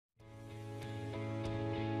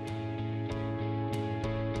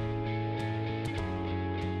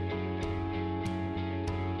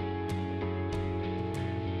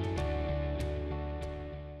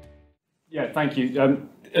Yeah, thank you.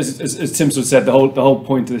 As Tim sort of said, the whole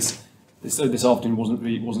point of this afternoon wasn't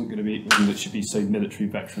going to be one that should be so military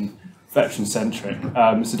veteran centric.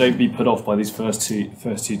 So don't be put off by these first two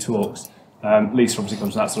talks. Lisa obviously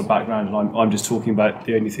comes from that sort of background, and I'm just talking about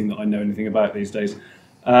the only thing that I know anything about these days.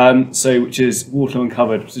 Which is Waterloo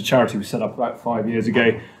Uncovered, which is a charity we set up about 5 years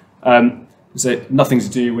ago. So nothing to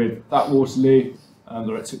do with that Waterloo,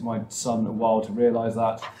 although it took my son a while to realise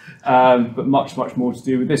that, but much more to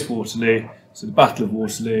do with this Waterloo. So the Battle of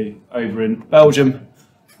Waterloo over in Belgium,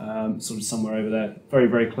 sort of somewhere over there,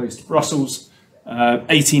 very close to Brussels.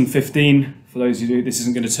 1815, for those of you who this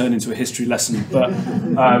isn't going to turn into a history lesson, but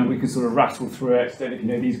we can sort of rattle through it. Don't know if you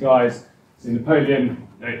know these guys. So Napoleon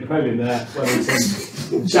there,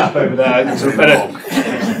 Wellington, chap over there, sort of better.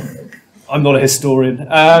 I'm not a historian,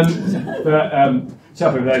 but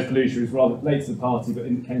chap over there is Belushi, who's rather late to the party, but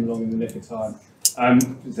came along in the nick of time.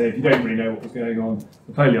 So if you don't really know what was going on,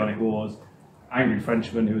 Napoleonic Wars, angry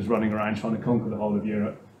Frenchman who was running around trying to conquer the whole of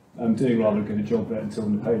Europe, doing rather good a job there until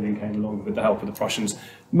Napoleon came along with the help of the Prussians.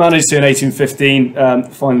 Managed to, in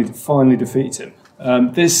 1815, finally defeat him.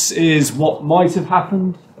 This is what might have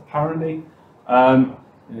happened, apparently.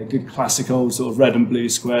 Good classic old sort of red and blue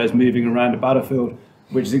squares moving around a battlefield,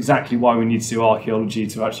 which is exactly why we need to do archaeology,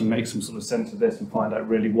 to actually make some sort of sense of this and find out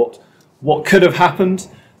really what could have happened.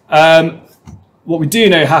 What we do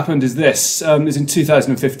know happened is this. Is in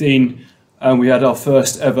 2015, we had our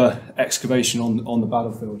first ever excavation on the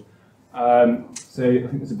battlefield. So I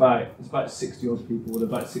think it's about 60 odd people, or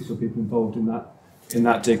about 60 odd people involved in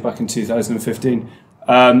that dig back in 2015.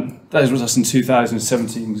 That was us in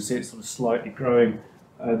 2017. You can see it's sort of slightly growing.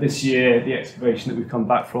 This year, the excavation that we've come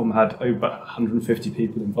back from had over 150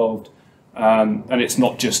 people involved. And it's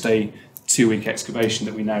not just a 2-week excavation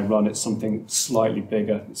that we now run, it's something slightly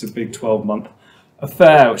bigger. It's a big 12-month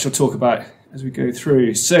affair, which I'll talk about as we go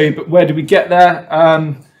through. So, but where did we get there?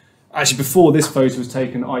 Actually, before this photo was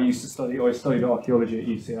taken, I studied archaeology at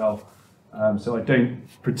UCL. So I don't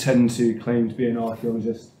pretend to claim to be an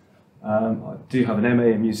archaeologist. I do have an MA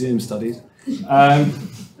in museum studies.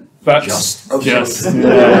 But just and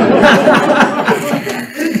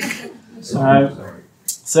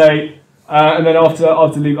then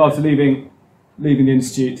after leaving the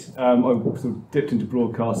institute, I sort of dipped into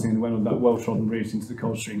broadcasting and went on that well-trodden route into the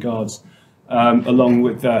Coldstream Guards, along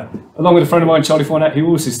with a friend of mine, Charlie Fournette, who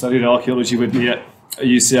also studied archaeology with me at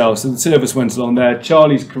UCL. So the two of us went along there.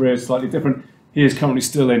 Charlie's career is slightly different. He is currently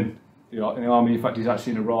still in the army. In fact, he's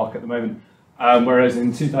actually in Iraq at the moment. Whereas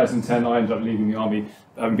in 2010, I ended up leaving the army,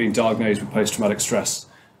 having been diagnosed with post-traumatic stress.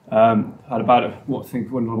 Had about what they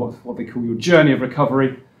call your journey of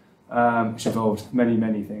recovery, which involved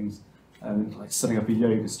many things, like setting up a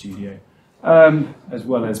yoga studio, as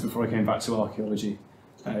well as, before I came back to archaeology,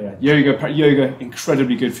 yoga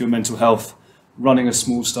incredibly good for your mental health. Running a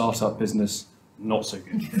small startup business, not so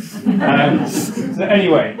good. So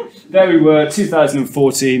anyway, there we were,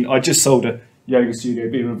 2014. I just sold a yoga studio,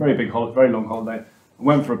 been on a very long holiday, and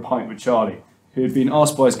went for a pint with Charlie, who had been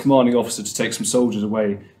asked by his commanding officer to take some soldiers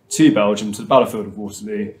away to Belgium, to the battlefield of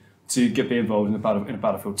Waterloo, to be involved in a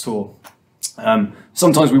battlefield tour.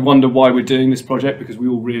 Sometimes we wonder why we're doing this project, because we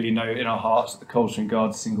all really know in our hearts that the Coldstream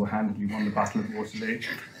Guards single-handedly won the Battle of Waterloo.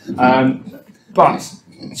 But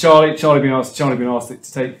Charlie been asked to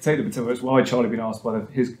take the battalion. That's why Charlie been asked by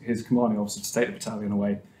his commanding officer to take the battalion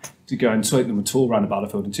away to go and take them a tour around the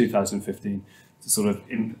battlefield in 2015 to sort of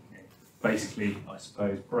basically, I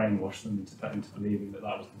suppose, brainwash them into believing that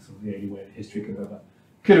was sort of the only way that history could have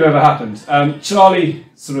ever happened. Charlie,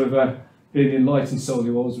 sort of being the enlightened soul he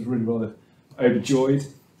was really rather overjoyed.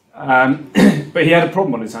 But he had a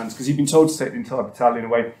problem on his hands because he'd been told to take the entire battalion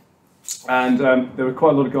away. And there were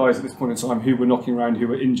quite a lot of guys at this point in time who were knocking around, who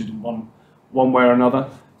were injured in one way or another.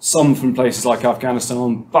 Some from places like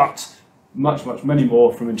Afghanistan, but many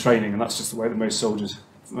more from in training, and that's just the way that most soldiers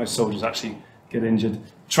actually get injured.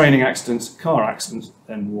 Training accidents, car accidents,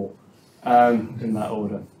 then war, in that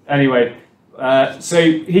order. Anyway, so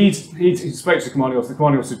he spoke to the commanding officer. The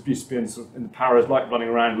commanding officer used to be in the paras, like running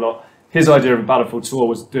around a lot. His idea of a battlefield tour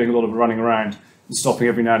was doing a lot of running around and stopping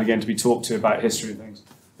every now and again to be talked to about history and things.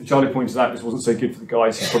 And Charlie pointed out this wasn't so good for the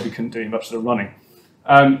guys who probably couldn't do much of the running.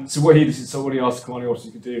 So what he asked the commanding officer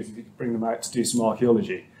to do is if he could bring them out to do some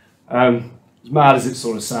archaeology. As mad as it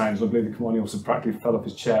sort of sounds, I believe the commanding officer practically fell off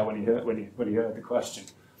his chair when he heard the question.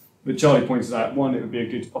 But Charlie pointed out, one, it would be a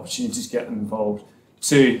good opportunity to get them involved.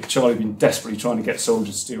 Two, Charlie had been desperately trying to get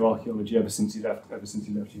soldiers to do archaeology ever since he left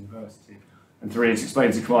university. And three, he's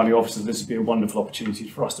explained to the commanding officer that this would be a wonderful opportunity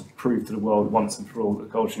for us to prove to the world once and for all that the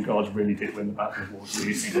Coldstream Guards really did win the Battle of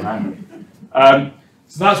Waterloo single-handedly.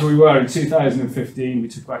 So that's where we were in 2015. We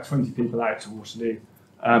took about 20 people out to Waterloo,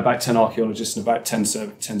 about 10 archaeologists and about 10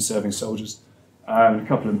 serving soldiers, a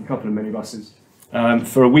couple of minibuses,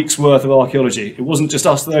 for a week's worth of archaeology. It wasn't just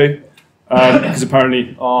us though, because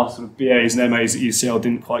apparently our sort of BAs and MAs at UCL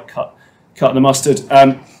didn't quite cut the mustard.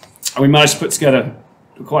 And we managed to put together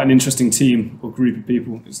quite an interesting team or group of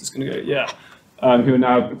people. Is this going to go? Yeah. Who are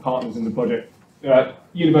now partners in the project.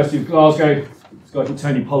 University of Glasgow. There's a guy called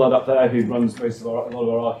Tony Pollard up there who runs a lot of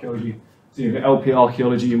our archaeology. So you've got LP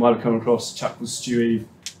Archaeology, you might have come across a chap called Stu Eve,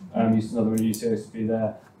 another one used to be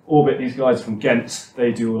there. Orbit, these guys from Ghent,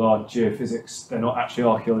 they do all our geophysics. They're not actually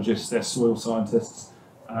archaeologists, they're soil scientists.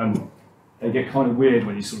 They get kind of weird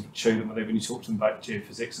when you sort of show them, when you talk to them about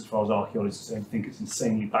geophysics as far as archaeologists, they think it's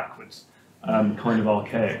insanely backwards, kind of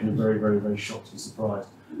archaic, and they're very, very, very shocked and surprised.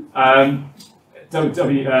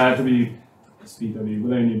 SPW,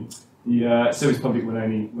 Wallonian, the Service Public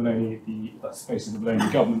Wallonie, that's basically the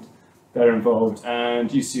Wallonian government, they're involved, and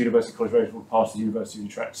UC University College Road were part of the University of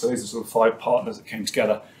Utrecht. So these are sort of 5 partners that came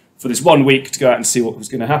together for this 1 week to go out and see what was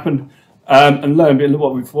going to happen. And lo and behold,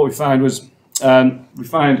 what we found was, we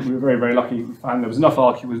were very, very lucky. We found there was enough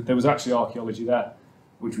there was actually archaeology there,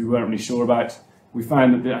 which we weren't really sure about. We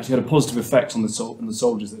found that it actually had a positive effect on the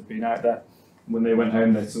soldiers that had been out there. When they went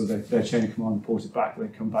home, their chain of command reported back.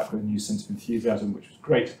 They'd come back with a new sense of enthusiasm, which was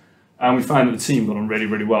great. And we found that the team got on really,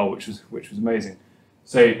 really well, which was amazing.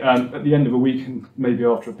 So at the end of a week, and maybe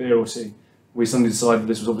after a beer or two, we suddenly decided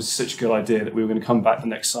this was obviously such a good idea that we were going to come back the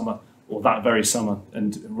next summer, or that very summer,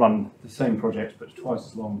 and run the same project, but twice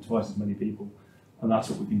as long, twice as many people. And that's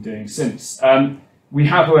what we've been doing since. We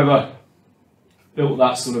have, however, built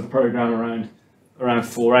that sort of program around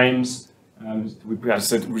 4 aims. We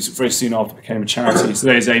said very soon after it became a charity. So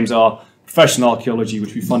those aims are professional archaeology,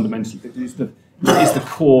 which we fundamentally is the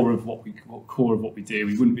core of what we do.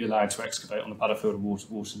 We wouldn't be allowed to excavate on the battlefield of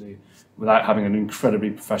Waterloo without having an incredibly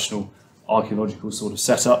professional archaeological sort of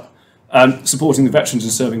setup. Supporting the veterans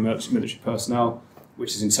and serving military personnel,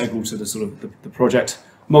 which is integral to the sort of the project.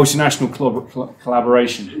 Multinational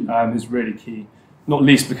collaboration is really key, not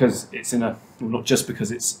least because it's not just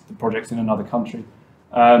because it's the project in another country,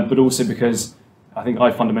 but also because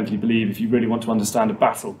I fundamentally believe if you really want to understand a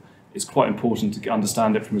battle, it's quite important to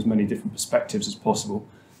understand it from as many different perspectives as possible,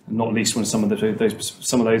 and not least when some of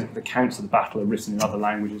the accounts of the battle are written in other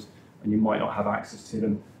languages and you might not have access to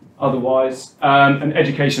them otherwise. And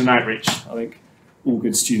education and outreach. I think all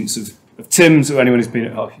good students of TIMS or anyone who's been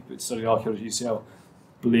at studying archaeology at UCL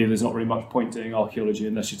believe there's not really much point doing archaeology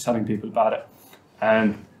unless you're telling people about it,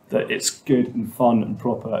 and that it's good and fun and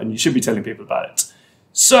proper, and you should be telling people about it.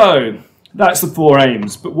 So that's the 4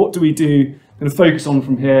 aims. But what do we do? I'm going to focus on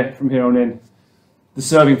from here on in the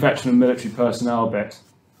serving veteran and military personnel bit,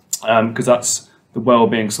 because that's the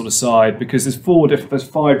well-being sort of side. Because there's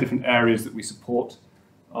 5 different areas that we support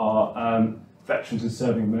our veterans and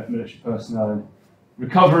serving military personnel in: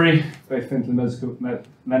 recovery, both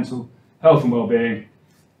mental health and well-being,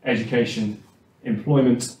 education,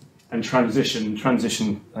 employment, and transition. And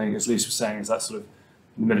transition, I think, as Lisa was saying, is that sort of,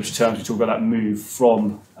 in the military terms, we talk about that move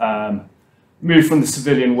from the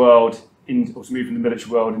civilian world or to move from the military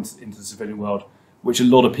world into the civilian world, which a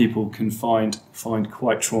lot of people can find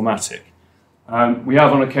quite traumatic. We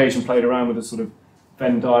have on occasion played around with a sort of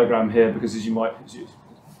Venn diagram here, because as you might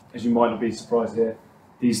not be surprised here,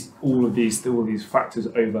 all of these factors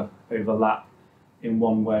overlap in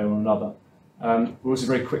one way or another. We're also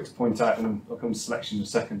very quick to point out, and I'll come to selection in a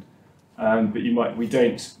second, but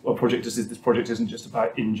this project isn't just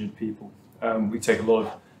about injured people. We take a lot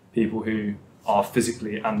of people who are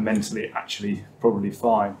physically and mentally actually probably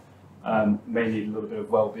fine, may need a little bit of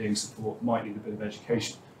well-being support, might need a bit of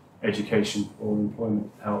education or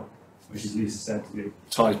employment help, which, as Lisa said,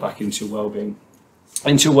 ties back into your well-being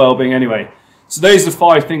anyway. So those are the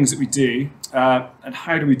 5 things that we do, and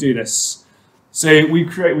how do we do this? So we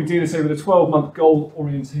do this over the 12-month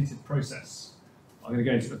goal-orientated process. I'm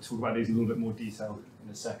going to talk about these in a little bit more detail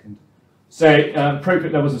in a second. So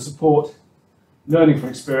appropriate levels of support, learning from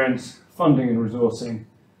experience, funding and resourcing,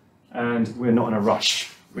 and we're not in a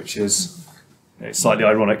rush, which is slightly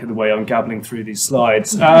ironic in the way I'm gabbling through these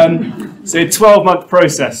slides. So 12-month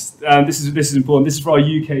process. This is important. This is for our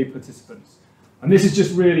UK participants, and this is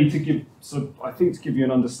just really to give you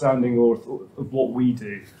an understanding of what we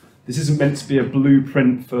do. This isn't meant to be a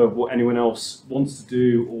blueprint for what anyone else wants to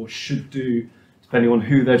do or should do, depending on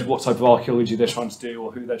what type of archaeology they're trying to do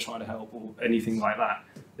or who they're trying to help or anything like that.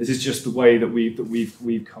 This is just the way that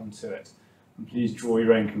we've come to it. And please draw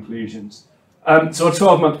your own conclusions. So a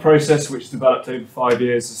 12-month process, which developed over 5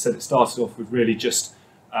 years. As I said, it started off with really just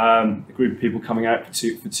a group of people coming out for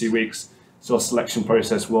two weeks. So our selection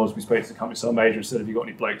process was, we spoke to the company sale major and said, have you got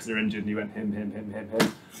any blokes that are injured? And he went,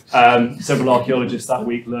 him. Several archaeologists that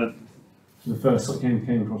week learned for the first,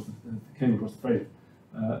 came across the phrase,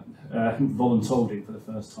 voluntolding for the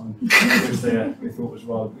first time, which they thought was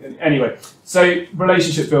rather. Anyway, so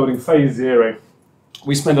relationship building, phase 0.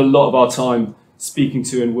 We spend a lot of our time speaking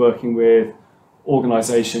to and working with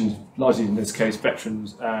organisations, largely in this case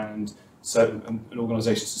veterans and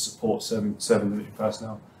organisations to support serving military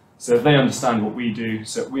personnel. So they understand what we do,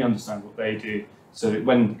 so we understand what they do, so that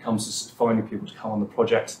when it comes to finding people to come on the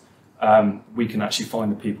project, we can actually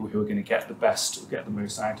find the people who are going to get the best or get the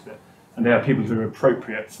most out of it. And they are people who are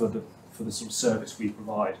appropriate for the sort of service we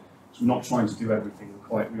provide. So we're not trying to do everything.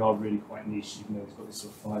 We are really quite niche, even though we've got this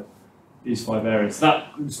sort of these five areas. So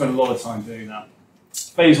that we spend a lot of time doing that.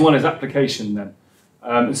 Phase 1 is application then.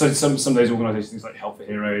 And so some of those organisations, things like Help for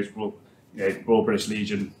Heroes, Royal British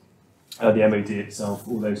Legion, the MOD itself,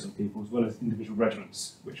 all those sort of people, as well as individual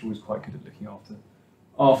regiments, which are always quite good at looking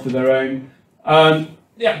after their own.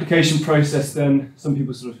 The application process then, some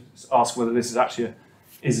people sort of ask whether this is actually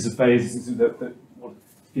is this a phase, is that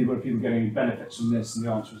people getting any benefits from this, and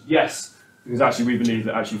the answer is yes, because actually we believe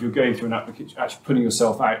that actually if you're going through an application, actually putting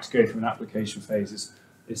yourself out to go through an application phase is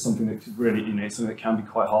something that could really, something that can be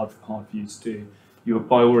quite hard for you to do.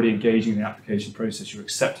 By already engaging in the application process, you're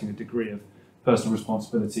accepting a degree of personal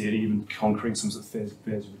responsibility and even conquering some sort of fears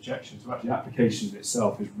of rejection. So actually the application in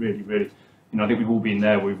itself is really, really, I think we've all been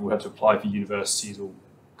there, we've all had to apply for universities or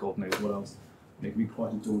God knows what else. It can be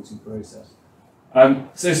quite a daunting process.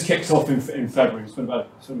 So this kicks off in February. It's been about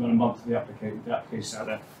a month for the application out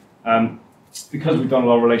there. Because we've done a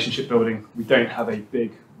lot of relationship building, we don't have a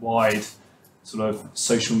big, wide, sort of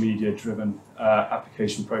social media driven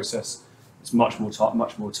application process. It's much more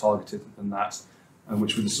targeted than that,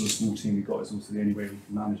 which with the sort of small team we've got is also the only way we can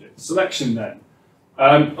manage it. Selection then.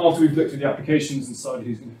 After we've looked at the applications and decided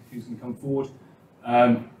who's going to come forward,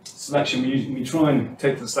 selection, we try and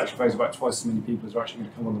take to the selection phase about twice as many people as are actually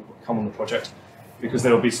going to come on the project, because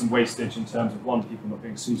there will be some wastage in terms of people not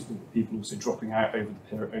being suitable, but people also dropping out over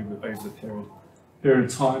the period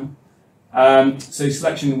of time. So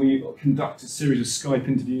selection, we conduct a series of Skype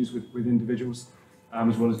interviews with individuals,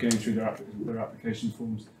 as well as going through their application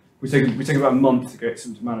forms. We take about a month to get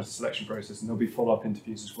them to manage the selection process, and there'll be follow-up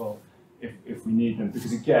interviews as well if we need them,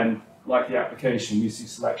 because again, like the application, we see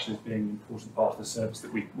selection as being an important part of the service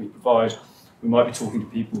that we provide. We might be talking to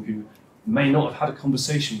people who may not have had a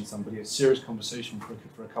conversation with somebody, a serious conversation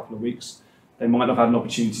for a couple of weeks. They might not have had an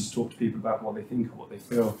opportunity to talk to people about what they think or what they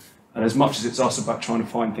feel. And as much as it's us about trying to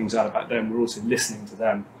find things out about them, we're also listening to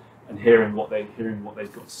them and hearing what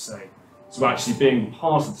they've got to say. So actually being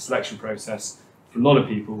part of the selection process, for a lot of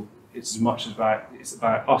people, it's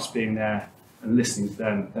about us being there and listening to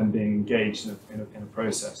them being engaged in a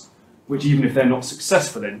process, which even if they're not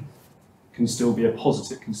successful in, can still be a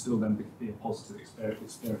positive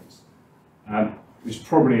experience. Which is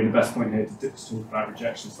probably the best point here to talk about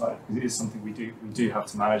rejection side, because it is something we do have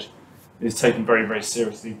to manage. It is taken very, very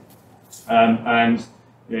seriously, and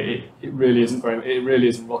it really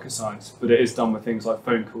isn't rocket science. But it is done with things like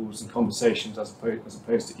phone calls and conversations as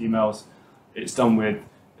opposed to emails. It's done with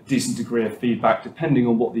a decent degree of feedback, depending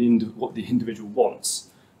on what the individual wants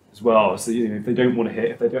as well. So if they don't want to hear,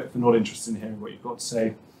 if they're not interested in hearing what you've got to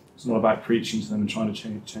say, it's not about preaching to them and trying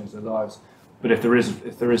to change their lives. But if there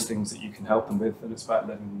is things that you can help them with, then it's about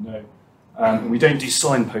letting them know. And we don't do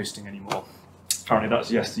signposting anymore. Apparently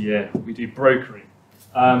that's yesteryear. We do brokering.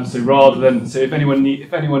 So if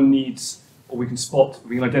anyone needs, or we can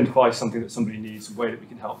identify something that somebody needs, a way that we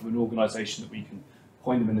can help them, an organisation that we can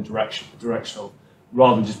point them in the direction of,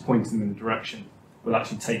 rather than just pointing them in the direction, we'll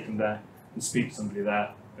actually take them there and speak to somebody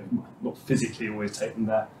there. Not physically always take them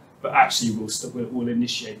there, but actually we'll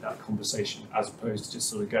initiate that conversation, as opposed to just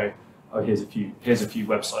sort of go, oh, here's a few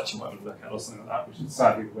websites you might want to look at, or something like that, which is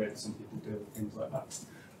sadly the way that some people do things like that.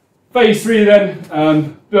 Phase 3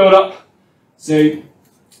 then, build up. So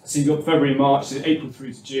you've got February, March, so April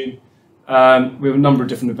through to June. We have a number of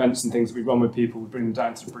different events and things that we run with people. We bring them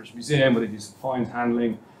down to the British Museum, where they do some find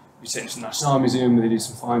handling. We take them to the National Army Museum, where they do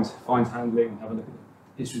some find handling, and have a look at the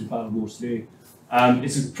history of the Battle of Waterloo.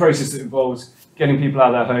 It's a process that involves getting people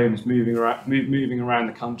out of their homes, moving around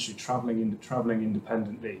the country, travelling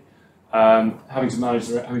independently, having to manage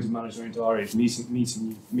their own diaries, meeting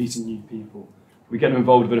new people. We get them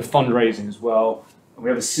involved with a bit of fundraising as well. And we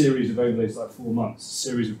have a series of over those 4 months, a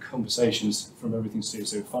series of conversations from everything to do,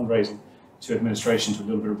 so fundraising to administration to a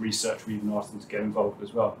little bit of research. We even ask them to get involved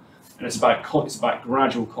as well. And it's about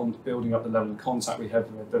gradual building up the level of contact we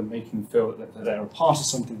have with them, making them feel that they're a part of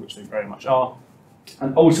something, which they very much are.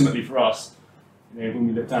 And ultimately for us, when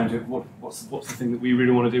we look down to what's the thing that we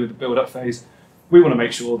really want to do with the build-up phase, we want to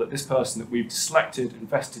make sure that this person that we've selected,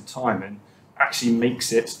 invested time in, actually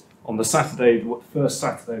makes it on the Saturday, the first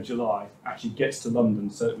Saturday of July, actually gets to London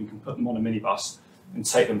so that we can put them on a minibus and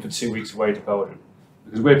take them for 2 weeks away to Belgium.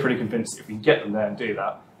 Because we're pretty convinced that if we can get them there and do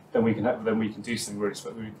that, then we can do something really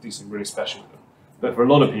special with them. But for a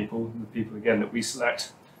lot of people, the people again that we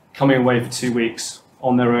select, coming away for 2 weeks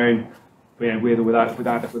on their own, with or without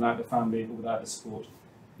the family or without the support,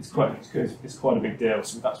 it's quite a big deal.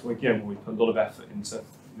 So that's why again we put a lot of effort into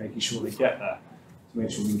making sure they get there to make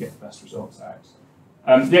sure we can get the best results out.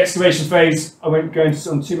 The excavation phase, I won't go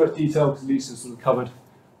into too much detail because Lisa's sort of covered,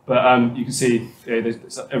 but you can see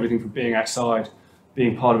there's everything from being outside,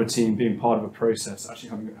 being part of a team, being part of a process, actually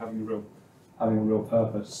having a real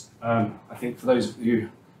purpose. I think for those of you,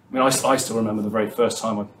 I still remember the very first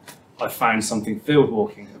time I found something field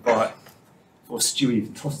walking before Stewie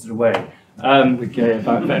tossed it away. But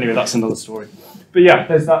anyway, that's another story. But yeah,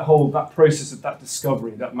 there's that process of that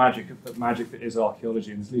discovery, that magic that is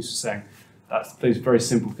archaeology. And as Lisa was saying, that's those very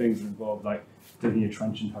simple things that involve like digging a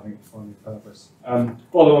trench and having a purpose.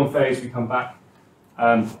 Follow-on phase, we come back.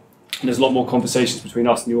 There's a lot more conversations between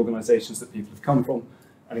us and the organisations that people have come from.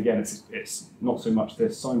 And again, it's not so much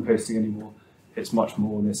this signposting anymore. It's much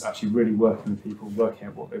more this actually really working with people, working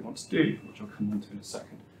out what they want to do, which I'll come on to in a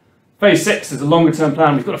second. Phase 6 is a longer term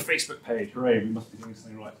plan. We've got a Facebook page. Hooray, we must be doing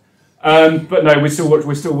something right. But no, we're still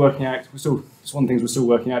working out. It's one of the things we're still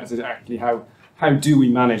working out is actually how do we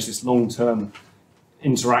manage this long term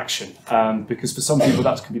interaction? Because for some people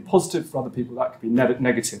that can be positive, for other people that can be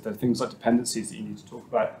negative. There are things like dependencies that you need to talk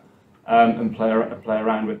about and play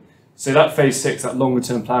around with. So that phase 6, that longer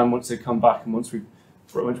term plan, once they come back and once we've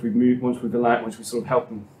sort of helped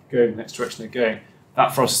them go in the next direction they're going,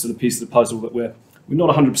 that for us is still a piece of the puzzle that we're not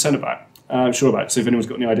 100% sure about. So if anyone's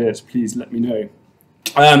got any ideas, please let me know.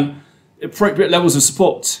 Appropriate levels of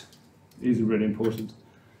support. These are really important.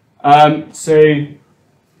 So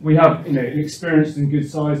we have an experienced and good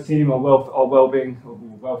sized team, our wellbeing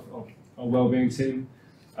team.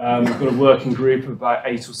 We've got a working group of about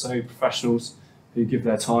 8 or so professionals who give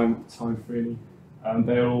their time freely.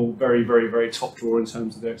 They're all very, very, very top drawer in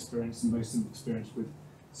terms of their experience, and most of them experience with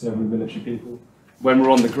serving military people. When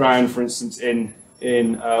we're on the ground, for instance, in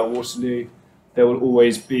Waterloo, there will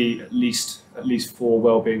always be at least 4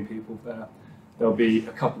 wellbeing people there. There'll be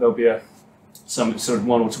some sort of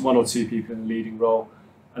one or two people in a leading role,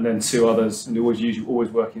 and then 2 others, and they're always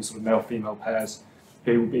working sort of male-female pairs,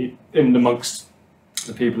 who will be in amongst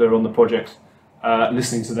the people who are on the project,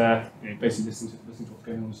 listening to basically listening to what's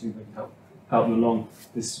going on, see if they can help them along.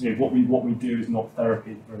 This, what we do is not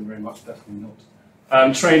therapy, very, very much, definitely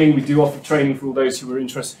not. Training, we do offer training for all those who are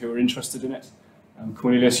interested in it.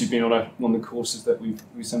 Cornelius, you've been on one of the courses that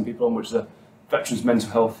we send people on, which is a Veterans Mental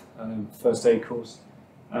Health First Aid course.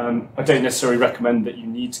 I don't necessarily recommend that you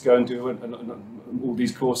need to go and do all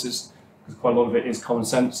these courses, because quite a lot of it is common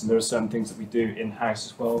sense, and there are certain things that we do in-house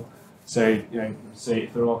as well. So,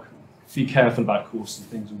 be careful about courses and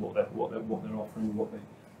things and what they're offering,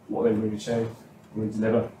 what they really show, really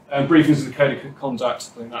deliver. Briefings of the code of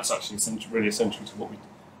conduct. I think that's actually really essential to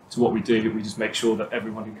what we do. We just make sure that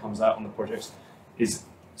everyone who comes out on the project is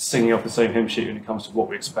singing off the same hymn sheet when it comes to what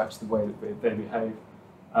we expect, the way that they behave.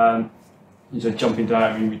 Jumping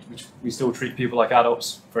down, we still treat people like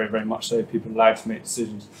adults, very, very much so. People are allowed to make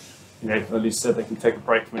decisions. At least said they can take a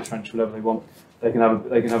break from a trench whenever they want. They can have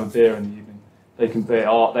a beer in the evening. They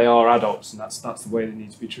are adults, and that's the way they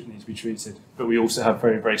need to be treated. But we also have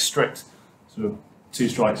very, very strict sort of 2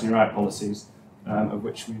 strikes and you're out policies, of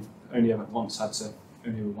which we've only ever once had to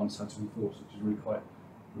enforce, which is really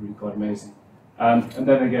quite amazing. And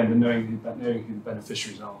then again, knowing who the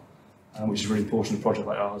beneficiaries are, which is really important in a project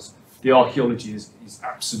like ours. The archaeology is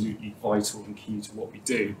absolutely vital and key to what we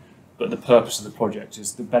do, but the purpose of the project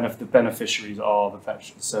is the beneficiaries are the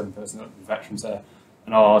veterans, the serving personnel, the veterans there,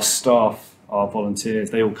 and our staff, our volunteers.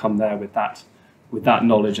 They all come there with that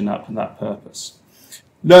knowledge and that purpose.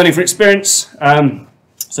 Learning from experience.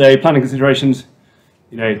 So planning considerations.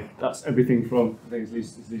 That's everything from, I think as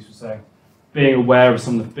Lisa was saying, being aware of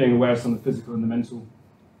some of the physical and the mental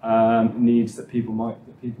needs that people might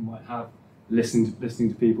have. Listening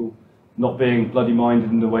to people, not being bloody minded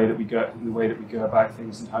in the way that we go about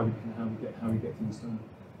things and how we get things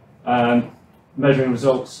done. Measuring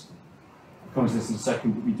results. I'll come to this in a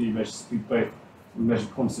second, but we measure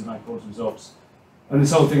quantitative and qualitative results. And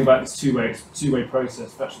this whole thing about this two-way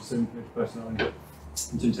process, veteran serving personnel and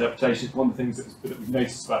interpretation, is one of the things that we've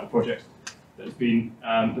noticed about the project that has been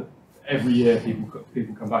that every year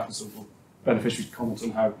people come back and sort of beneficiaries comment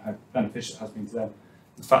on how beneficial it has been to them.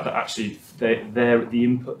 the fact that actually the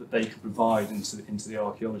input that they could provide into the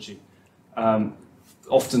archaeology,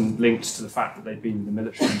 often linked to the fact that they've been in the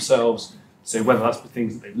military themselves. So whether that's the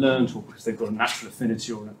things that they've learned, or because they've got a natural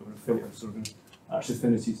affinity or an actual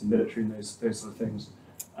affinity to the military and those sort of things.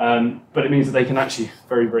 But it means that they can actually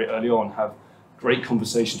very, very early on have great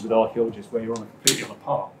conversations with archaeologists where you're on a completely other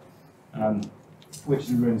path, which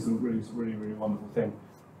is a really wonderful thing.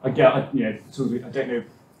 I don't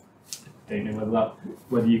know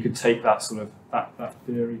whether you could take that sort of that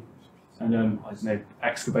theory and I don't know,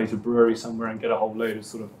 excavate a brewery somewhere and get a whole load of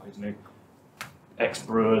sort of, I don't know,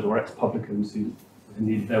 ex-brewers or ex-publicans who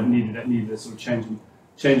needed a sort of change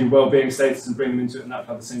in well-being status and bring them into it, and that would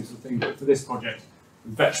have the same sort of thing. But for this project,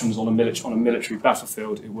 with veterans on a military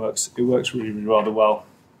battlefield, it works really rather well.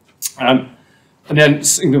 And then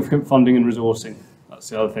significant funding and resourcing. That's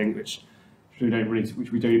the other thing which we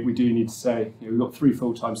do need to say. We've got 3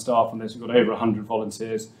 full-time staff on this. We've got over 100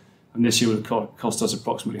 volunteers, and this year would cost us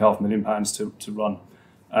approximately £500,000 to run.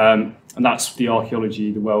 And that's the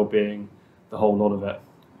archaeology, the well-being, the whole lot of it.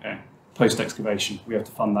 Post-excavation, we have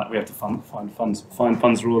to fund that. We have to find funds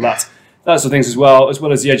for all that sort of things as well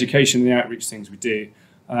as the education and the outreach things we do.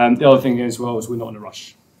 The other thing as well is we're not in a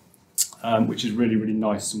rush, which is really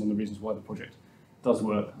nice, and one of the reasons why the project does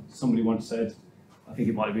work. Somebody once said, I think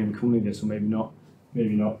it might have been Cornelius, or maybe not.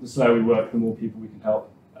 The slower we work, the more people we can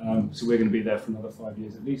help. So we're going to be there for another 5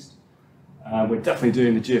 years at least. We're definitely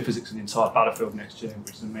doing the geophysics of the entire battlefield next year,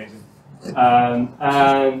 which is amazing.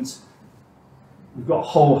 And we've got a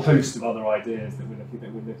whole host of other ideas that we're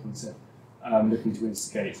looking to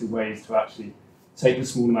instigate, so ways to actually take the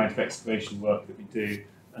small amount of excavation work that we do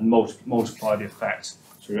and multiply the effect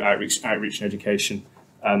through outreach and education,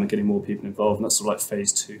 and getting more people involved. And that's sort of like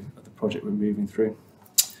phase 2 of the project we're moving through.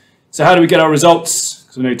 So how do we get our results?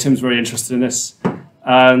 Because I know Tim's very interested in this.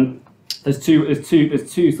 There's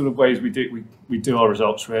two sort of ways we do our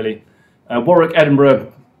results really. Warwick,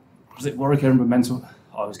 Edinburgh. Was it Warwick, Edinburgh Mental?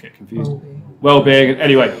 I always get confused. Wellbeing.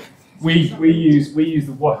 Anyway, we use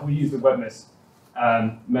the wetness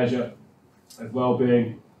measure of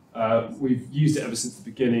wellbeing. We've used it ever since the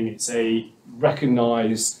beginning. It's a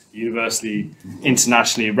recognised, universally,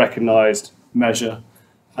 internationally recognised measure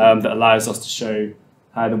that allows us to show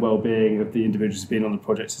how the well-being of the individuals who've been on the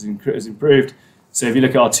project has improved. So if you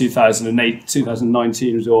look at our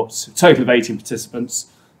 2019 results, a total of 18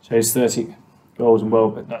 participants, shows 30 goals and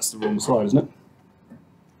well-being. That's the wrong slide, isn't it?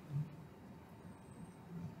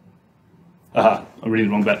 Aha, I'm reading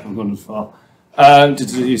the wrong bit. I've gone too far.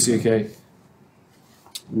 Okay.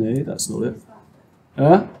 No, that's not it.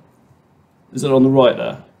 Is it on the right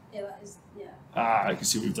there? Yeah, that is, yeah. I can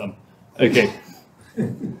see what we've done. Okay.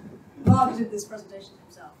 Mark did this presentation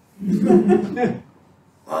himself.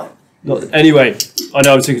 Anyway, I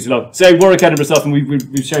know I'm taking too long. So Warwick, Edinburgh stuff, and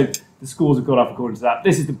we've showed the scores have gone up according to that.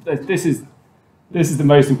 This is the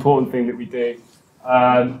most important thing that we do.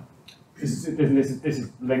 This is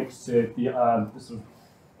linked to the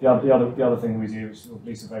other thing we do, which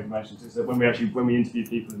Lisa very mentioned, is that when we interview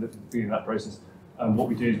people in the beginning of that process, what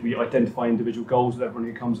we do is we identify individual goals with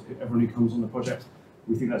everyone who comes on the project.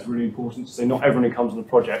 We think that's really important. So not everyone who comes on the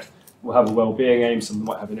project will have a well-being aim. Some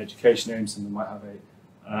might have an education aim. Some might have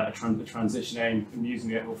a transition aim. And using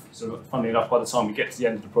it, sort of funnily enough, by the time we get to the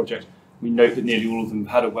end of the project, we note that nearly all of them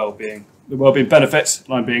had the well-being benefits.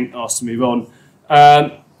 And I'm being asked to move on.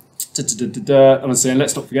 And I'm saying,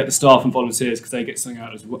 let's not forget the staff and volunteers, because they get something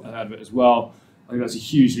out of it as well. I think that's a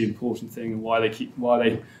hugely important thing, and why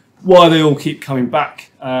they all keep coming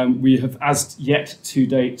back. We have, as yet to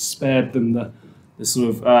date, spared them the sort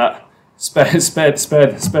of spared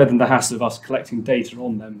them the hassle of us collecting data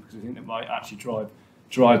on them, because we think it might actually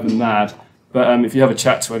drive them mad. But if you have a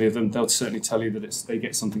chat to any of them, they'll certainly tell you that they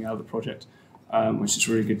get something out of the project, which is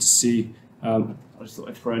really good to see. I just thought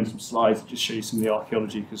I'd throw in some slides to just show you some of the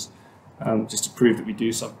archaeology, because just to prove that we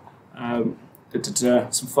do some.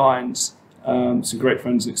 Some finds, some great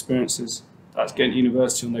friends and experiences. That's Ghent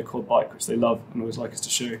University on their quad bike, which they love and always like us to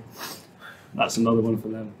show. That's another one for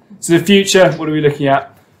them. So the future, what are we looking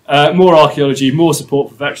at? More archaeology, more support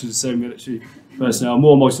for veterans and civil military personnel,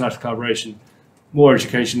 more multinational collaboration, more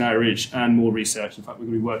education outreach, and more research. In fact, we're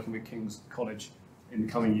going to be working with King's College in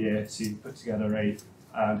the coming year to put together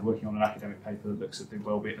working on an academic paper that looks at the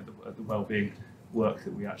well-being work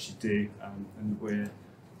that we actually do, and we're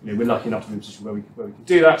lucky enough to be in a position where we can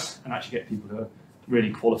do that and actually get people who are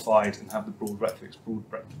really qualified and have the broad breadth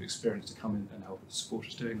of experience to come in and help support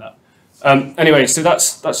us doing that. Anyway, so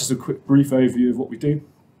that's just a quick brief overview of what we do.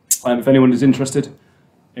 If anyone is interested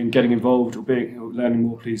in getting involved or learning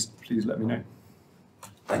more, please let me know.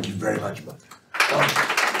 Thank you very much, Mark.